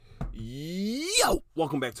Yo!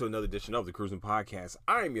 Welcome back to another edition of the Cruising Podcast.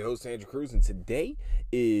 I am your host, Andrew Cruz, and today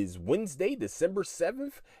is Wednesday, December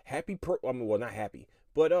 7th. Not happy,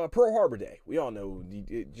 but Pearl Harbor Day. We all know,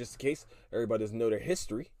 just in case everybody doesn't know their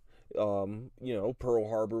history, Pearl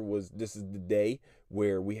Harbor this is the day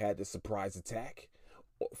where we had the surprise attack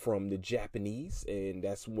from the Japanese, and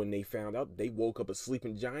that's when they found out. They woke up a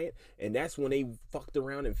sleeping giant, and that's when they fucked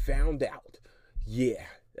around and found out. Yeah.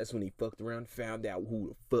 That's when he fucked around and found out who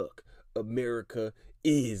the fuck America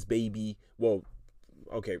is, baby. Well,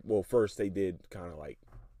 first they did kind of like,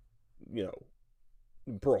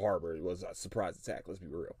 Pearl Harbor was a surprise attack, let's be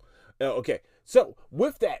real. So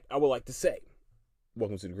with that, I would like to say,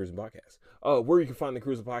 welcome to the Cruising Podcast. Where you can find the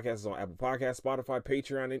Cruising Podcast is on Apple Podcasts, Spotify,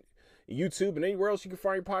 Patreon, and YouTube, and anywhere else you can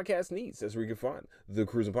find your podcast needs. That's where you can find the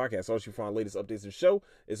Cruising Podcast. Also, you find latest updates of the show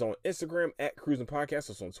is on Instagram at Cruising Podcast.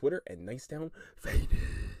 Also on Twitter at Nicetown Famous.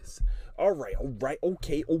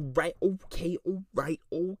 Okay.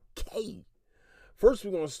 First,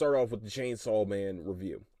 we're gonna start off with the Chainsaw Man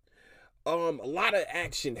review. A lot of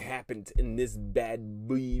action happened in this bad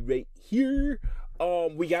boy right here.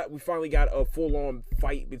 We finally got a full-on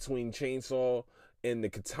fight between Chainsaw and the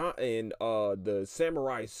katana and the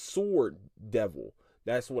samurai sword devil.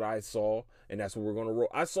 That's what I saw, and that's what we're gonna roll.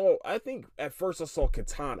 I think at first I saw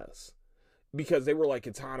katanas because they were like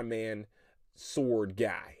Katana Man sword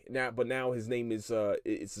guy. Now his name is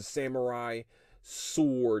it's a samurai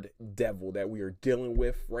sword devil that we are dealing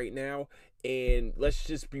with right now. And let's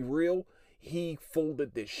just be real, he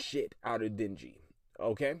folded the shit out of Denji.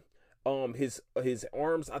 Okay, his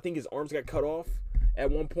arms. I think his arms got cut off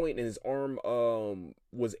at one point, and his arm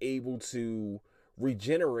was able to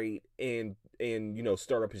regenerate and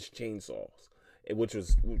start up his chainsaws, which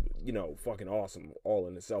was fucking awesome all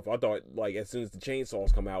in itself. I thought, like, as soon as the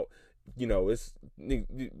chainsaws come out, it's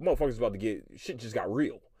motherfuckers about to get shit, just got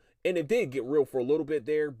real. And it did get real for a little bit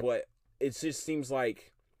there, but it just seems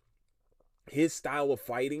like his style of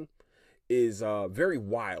fighting is very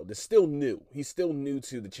wild. It's still new. He's still new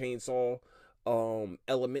to the chainsaw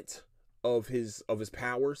element of his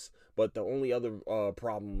powers, but the only other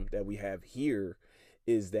problem that we have here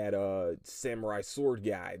is that samurai sword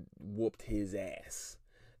guy whooped his ass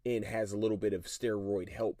and has a little bit of steroid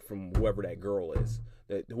help from whoever that girl is,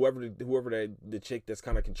 whoever the chick that's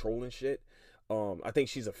kind of controlling shit. I think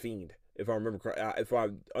she's a fiend, if I remember if I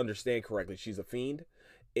understand correctly. She's a fiend,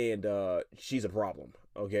 and she's a problem.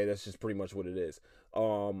 Okay, that's just pretty much what it is.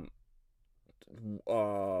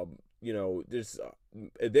 There's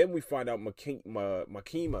and then we find out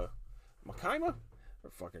Makima, her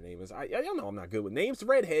fucking name is, y'all know I'm not good with names. The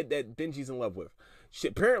redhead that Denji's in love with.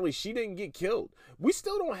 Apparently she didn't get killed. We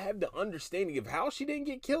still don't have the understanding of how she didn't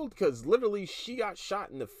get killed, because literally she got shot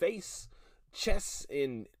in the face, chest,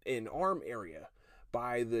 and arm area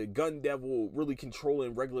by the gun devil, really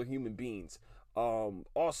controlling regular human beings.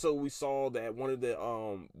 Also, we saw that one of the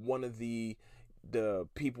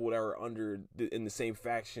people that are in the same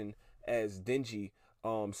faction as Denji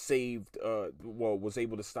was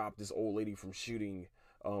able to stop this old lady from shooting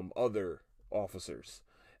other officers.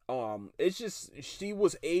 It's just, she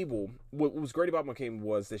was able, what was great about Makima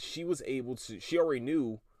was that she already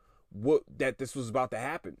knew that this was about to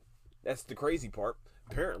happen. That's the crazy part.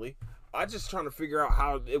 Apparently, I'm just trying to figure out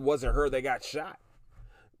how it wasn't her that got shot.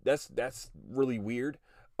 That's really weird.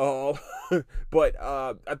 But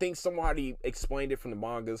I think somebody explained it from the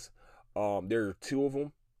mangas. There are two of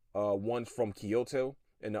them. One's from Kyoto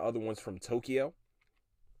and the other one's from Tokyo.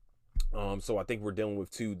 So I think we're dealing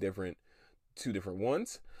with two different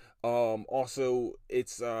ones. Also,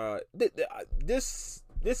 it's this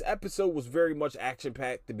episode was very much action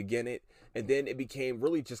packed to begin it, and then it became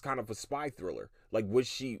really just kind of a spy thriller. Like,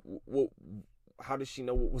 how does she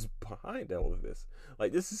know what was behind all of this?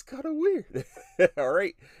 Like, this is kind of weird. All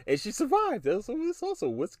right, and she survived. That's also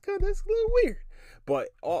what's kind of, that's a little weird. But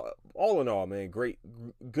all in all, man,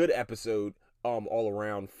 good episode all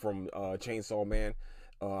around from Chainsaw Man.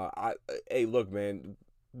 Hey, look, man,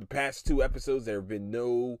 the past two episodes there have been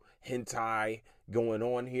no hentai going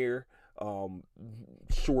on here. I'm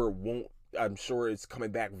sure it's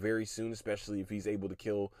coming back very soon, especially if he's able to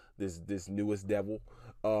kill this newest devil.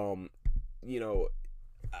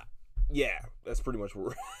 Yeah, that's pretty much where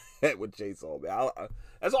we're at with Chainsaw Man.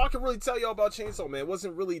 That's all I can really tell y'all about Chainsaw Man. It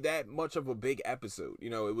wasn't really that much of a big episode. It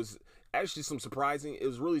was actually it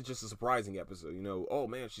was really just a surprising episode. Oh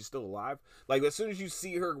man, she's still alive. Like, as soon as you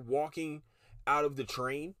see her walking out of the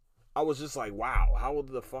train, I was just like, wow, how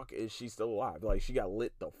the fuck is she still alive? Like, she got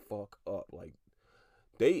lit the fuck up. Like,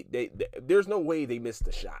 there's no way they missed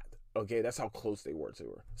the shot. Okay, that's how close they were to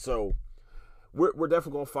her. So we're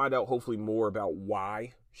definitely gonna find out hopefully more about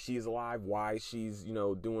why she's alive, why she's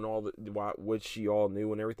doing all the what she all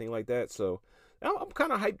knew and everything like that. So I'm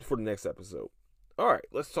kind of hyped for the next episode. All right,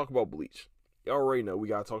 let's talk about Bleach. You already know we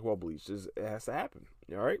gotta talk about Bleach. It has to happen.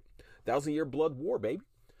 All right, 1,000-year blood war, baby.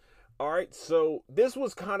 All right, so this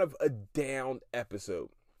was kind of a down episode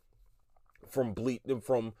from Bleach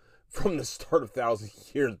from the start of 1,000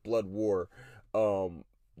 Years Blood War.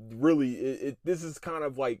 Really, this is kind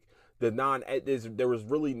of like there was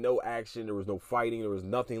really no action, there was no fighting, there was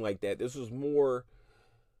nothing like that. This is more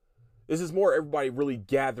everybody really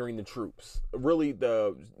gathering the troops. Really,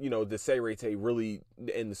 the Seirete really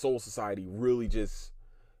and the Soul Society really just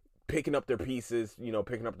picking up their pieces,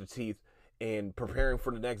 picking up their teeth and preparing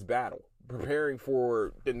for the next battle, preparing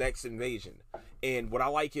for the next invasion. And what I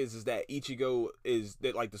like is that Ichigo is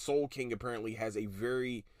that, like, the Soul King apparently has a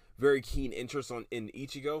very, very keen interest in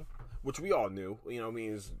Ichigo, which we all knew.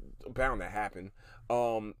 It's bound to happen.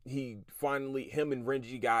 Him and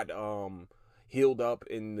Renji got healed up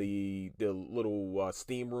in the little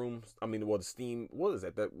steam rooms. I mean, the steam. What is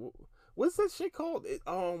that? What's that shit called?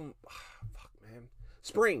 Fuck, man.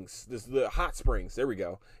 Springs. The hot springs. There we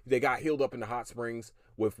go. They got healed up in the hot springs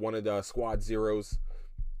with one of the Squad Zero's.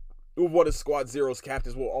 One of Squad Zero's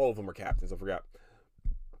captains. Well, all of them are captains. I forgot.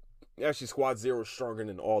 Actually, Squad Zero is stronger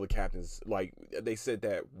than all the captains. Like, they said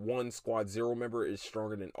that one Squad Zero member is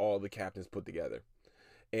stronger than all the captains put together.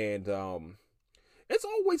 And it's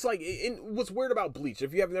always like, what's weird about Bleach,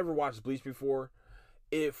 if you have never watched Bleach before,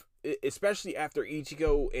 especially after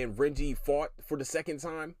Ichigo and Renji fought for the second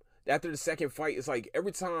time, after the second fight, it's like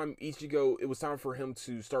every time Ichigo, it was time for him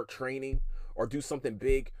to start training or do something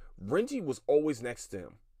big, Renji was always next to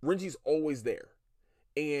him. Renji's always there.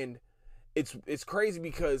 And it's crazy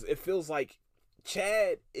because it feels like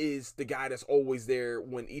Chad is the guy that's always there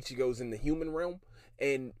when Ichigo's in the human realm,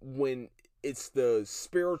 and when it's the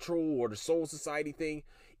spiritual or the Soul Society thing,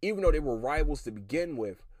 even though they were rivals to begin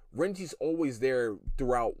with, Renji's always there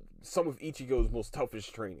throughout some of Ichigo's most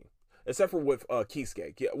toughest training. Except for with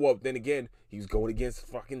Kisuke. Well, then again, he was going against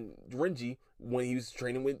fucking Renji when he was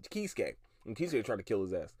training with Kisuke. And Kisuke tried to kill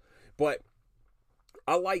his ass. But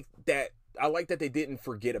I like that. I like that they didn't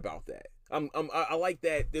forget about that. I like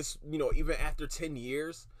that this, even after 10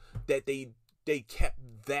 years, that they kept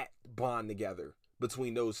that bond together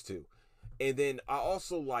between those two. And then I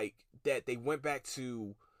also like that they went back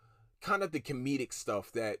to kind of the comedic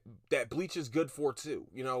stuff that Bleach is good for too.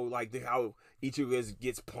 Like how Ichigo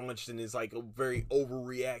gets punched and is like very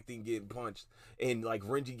overreacting getting punched, and like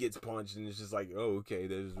Renji gets punched and it's just like, oh, okay,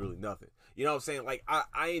 there's really nothing. You know what I'm saying? Like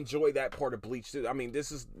I enjoy that part of Bleach too. I mean,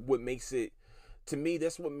 this is what makes it, to me,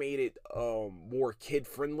 that's what made it more kid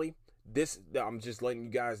friendly. I'm just letting you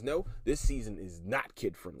guys know, this season is not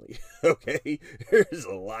kid friendly. Okay, there's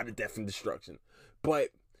a lot of death and destruction, but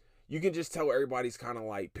you can just tell everybody's kind of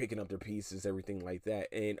like picking up their pieces, everything like that.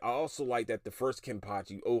 And I also like that the first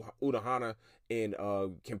Kenpachi, Urahana and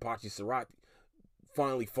Kenpachi Sarati,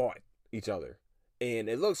 finally fought each other, and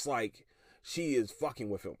it looks like she is fucking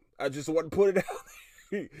with him. I just want to put it out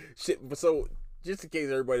there. Shit. So just in case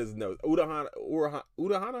everybody doesn't know,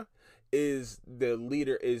 Urahana is the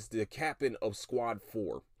leader, is the captain of Squad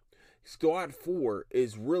 4. Squad 4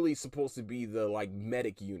 is really supposed to be the like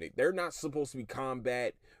medic unit. They're not supposed to be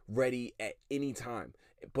combat ready at any time,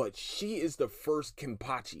 but she is the first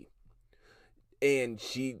Kenpachi, and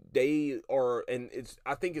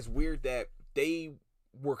I think it's weird that they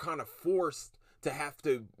were kind of forced to have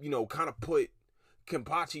to kind of put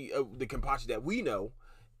Kenpachi, the Kenpachi that we know,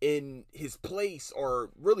 in his place, or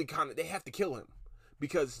really kind of they have to kill him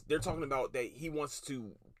because they're talking about that he wants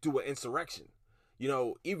to do an insurrection.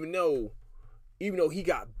 Even though he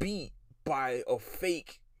got beat by a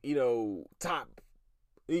fake, top,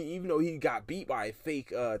 even though he got beat by a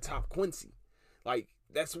fake top Quincy, like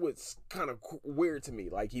that's what's kind of weird to me.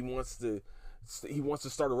 Like he wants to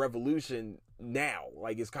start a revolution now.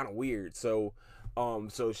 Like it's kind of weird. So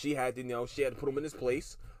she had to put him in his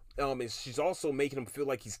place. And she's also making him feel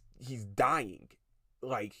like he's dying.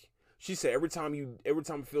 Like she said, every time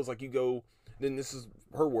it feels like you go, then this is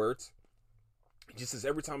her words. She says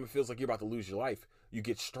every time it feels like you're about to lose your life, you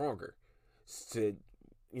get stronger. And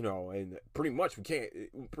pretty much we can't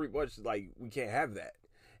have that.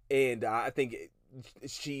 And I think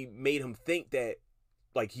she made him think that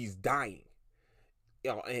like he's dying.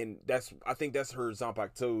 And I think that's her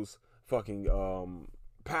Zanpakuto's fucking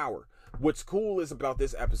power. What's cool is about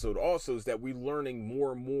this episode also is that we're learning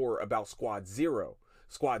more and more about Squad Zero.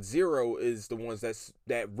 Squad Zero is the ones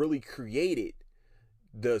that really created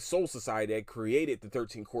the Soul Society that created the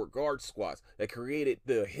 13 Court Guard Squads, that created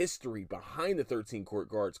the history behind the 13 Court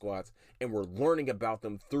Guard Squads, and we're learning about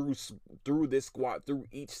them through this squad, through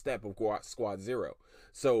each step of Squad Zero.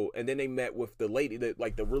 So, and then they met with the lady, that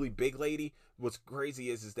like the really big lady. What's crazy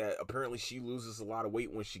is that apparently she loses a lot of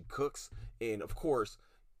weight when she cooks, and of course,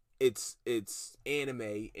 it's anime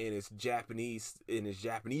and it's Japanese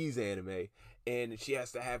anime, and she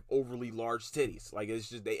has to have overly large titties. Like it's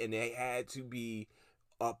just they had to be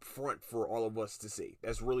up front for all of us to see.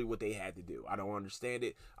 That's really what they had to do. I don't understand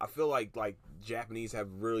it. I feel like Japanese have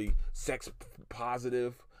really sex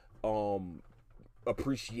positive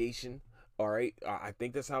appreciation. All right, I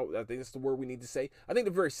think that's the word we need to say. I think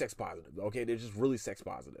they're very sex positive. Okay, they're just really sex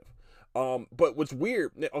positive. But what's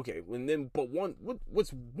weird? Okay, and then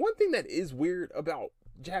what's one thing that is weird about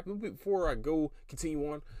Japan, before I go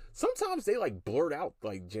continue on, sometimes they like blurt out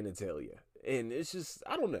like genitalia, and it's just,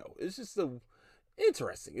 I don't know. It's just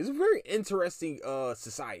interesting. It's a very interesting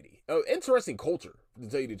society, interesting culture, to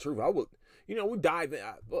tell you the truth. I would, we dive in,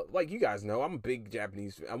 like you guys know, I'm a big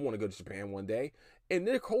Japanese fan. I want to go to Japan one day, and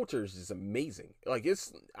their culture is just amazing. Like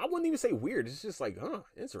I wouldn't even say weird. It's just like,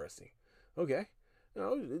 interesting. Okay.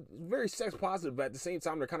 It's very sex positive, but at the same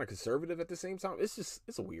time, they're kind of conservative at the same time. It's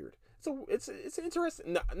weird. It's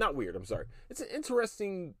interesting. Not weird. I'm sorry. It's an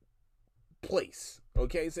interesting place.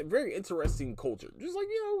 Okay. It's a very interesting culture. Just like,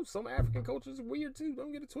 some African cultures are weird too.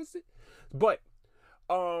 Don't get it twisted. But,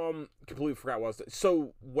 completely forgot what I was saying.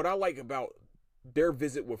 So what I like about their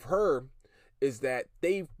visit with her is that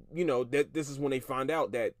that this is when they find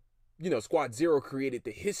out that, Squad Zero created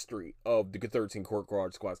the history of the 13 Court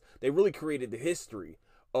Guard Squads. They really created the history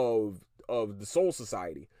of the Soul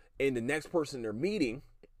Society. And the next person they're meeting,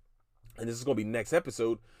 and this is going to be next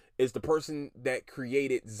episode, is the person that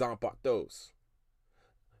created Zanpakutos.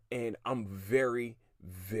 And I'm very,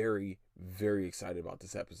 very, very excited about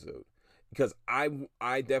this episode. Because I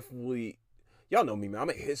definitely, y'all know me, man. I'm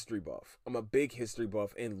a history buff. I'm a big history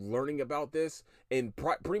buff. And learning about this, and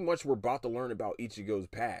pretty much we're about to learn about Ichigo's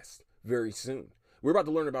past very soon. We're about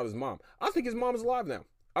to learn about his mom. I think his mom is alive now.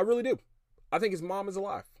 I really do. I think his mom is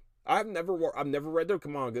alive. I've never read their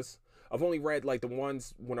mangas. I've only read like the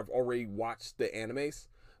ones when I've already watched the animes.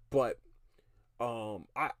 But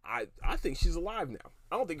I think she's alive now.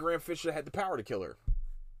 I don't think Graham Fisher had the power to kill her,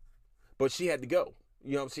 but she had to go.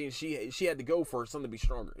 You know what I'm saying? She had to go for her son to be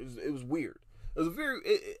stronger. It was weird. It was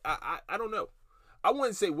I don't know. I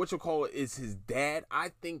wouldn't say what you call it is his dad. I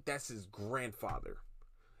think that's his grandfather.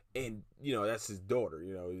 And that's his daughter.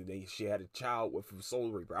 She had a child with a Soul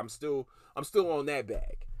Reaper. I'm still on that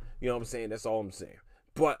bag. You know what I'm saying? That's all I'm saying.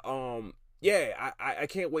 But yeah, I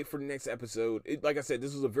can't wait for the next episode. Like I said,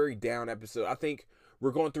 this was a very down episode. I think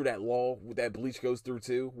we're going through that lull that Bleach goes through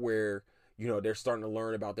too, where they're starting to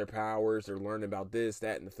learn about their powers. They're learning about this,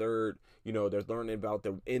 that, and the third. They're learning about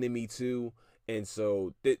the enemy too. And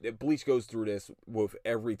so Bleach goes through this with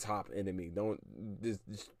every top enemy.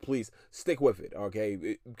 Please stick with it,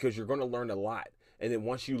 okay? Because you're going to learn a lot. And then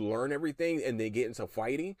once you learn everything and they get into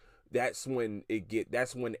fighting, that's when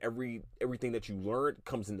everything that you learned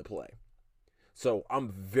comes into play. So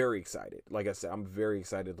I'm very excited. Like I said, I'm very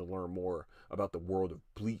excited to learn more about the world of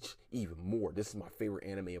Bleach even more. This is my favorite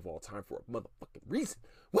anime of all time for a motherfucking reason.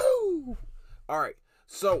 Woo! All right.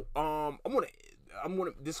 So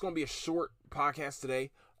this is gonna be a short podcast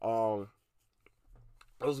today. Mostly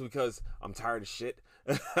because I'm tired of shit.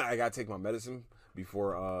 I gotta take my medicine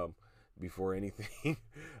before anything.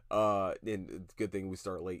 And it's a good thing we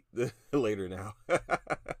start later now.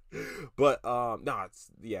 But I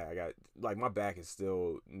got my back is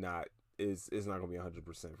still not not gonna be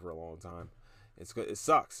 100% for a long time. It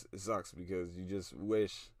sucks because you just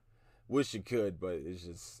wish you could, but it's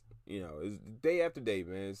just it's day after day,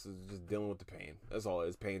 man. It's just dealing with the pain. That's all it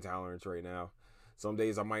is. Pain tolerance right now. Some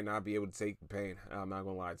days I might not be able to take the pain. I'm not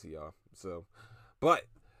gonna lie to y'all. So, but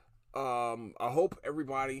I hope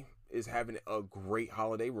everybody is having a great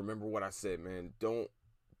holiday. Remember what I said, man. Don't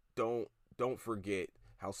forget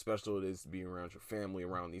how special it is to be around your family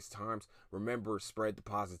around these times. Remember, spread the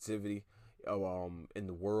positivity in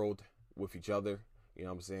the world with each other. You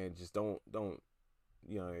know what I'm saying? Just don't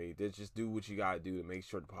just do what you gotta do to make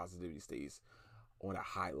sure the positivity stays on a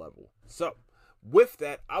high level. So with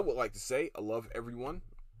that, I would like to say I love everyone.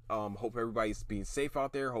 Hope everybody's being safe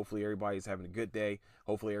out there. Hopefully everybody's having a good day.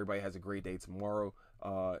 Hopefully everybody has a great day tomorrow.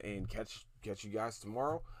 And catch you guys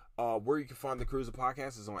tomorrow. Where you can find the Cruising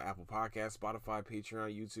Podcast is on Apple Podcasts, Spotify,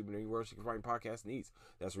 Patreon, YouTube, and anywhere else you can find podcast needs.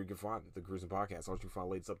 That's where you can find the Cruising Podcast. Also, you can find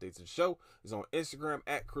latest updates of the show is on Instagram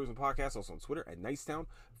at Cruising Podcast, also on Twitter at Nicetown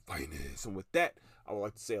Finest. And with that, I would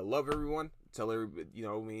like to say I love everyone. tell everybody,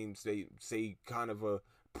 say kind of a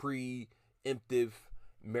preemptive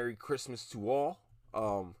Merry Christmas to all.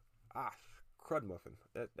 Crud muffin.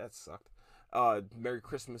 That sucked. Merry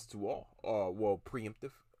Christmas to all. Well,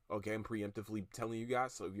 preemptive. Okay, I'm preemptively telling you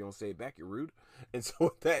guys, so if you don't say it back, you're rude. And so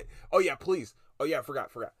with that, please. I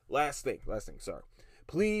forgot. Last thing, sorry.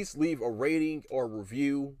 Please leave a rating or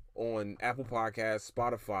review on Apple Podcasts,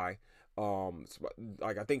 Spotify.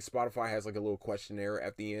 I think Spotify has like a little questionnaire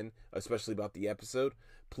at the end, especially about the episode.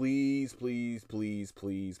 Please leave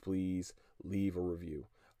a review.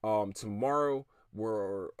 Tomorrow,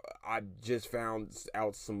 I just found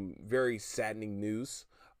out some very saddening news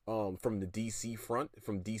from the DC front,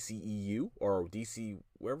 from DCEU or DC,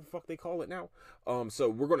 wherever the fuck they call it now. So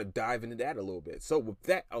we're gonna dive into that a little bit. So with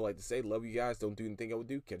that, I'd like to say, love you guys. Don't do anything I would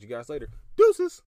do. Catch you guys later. Deuces.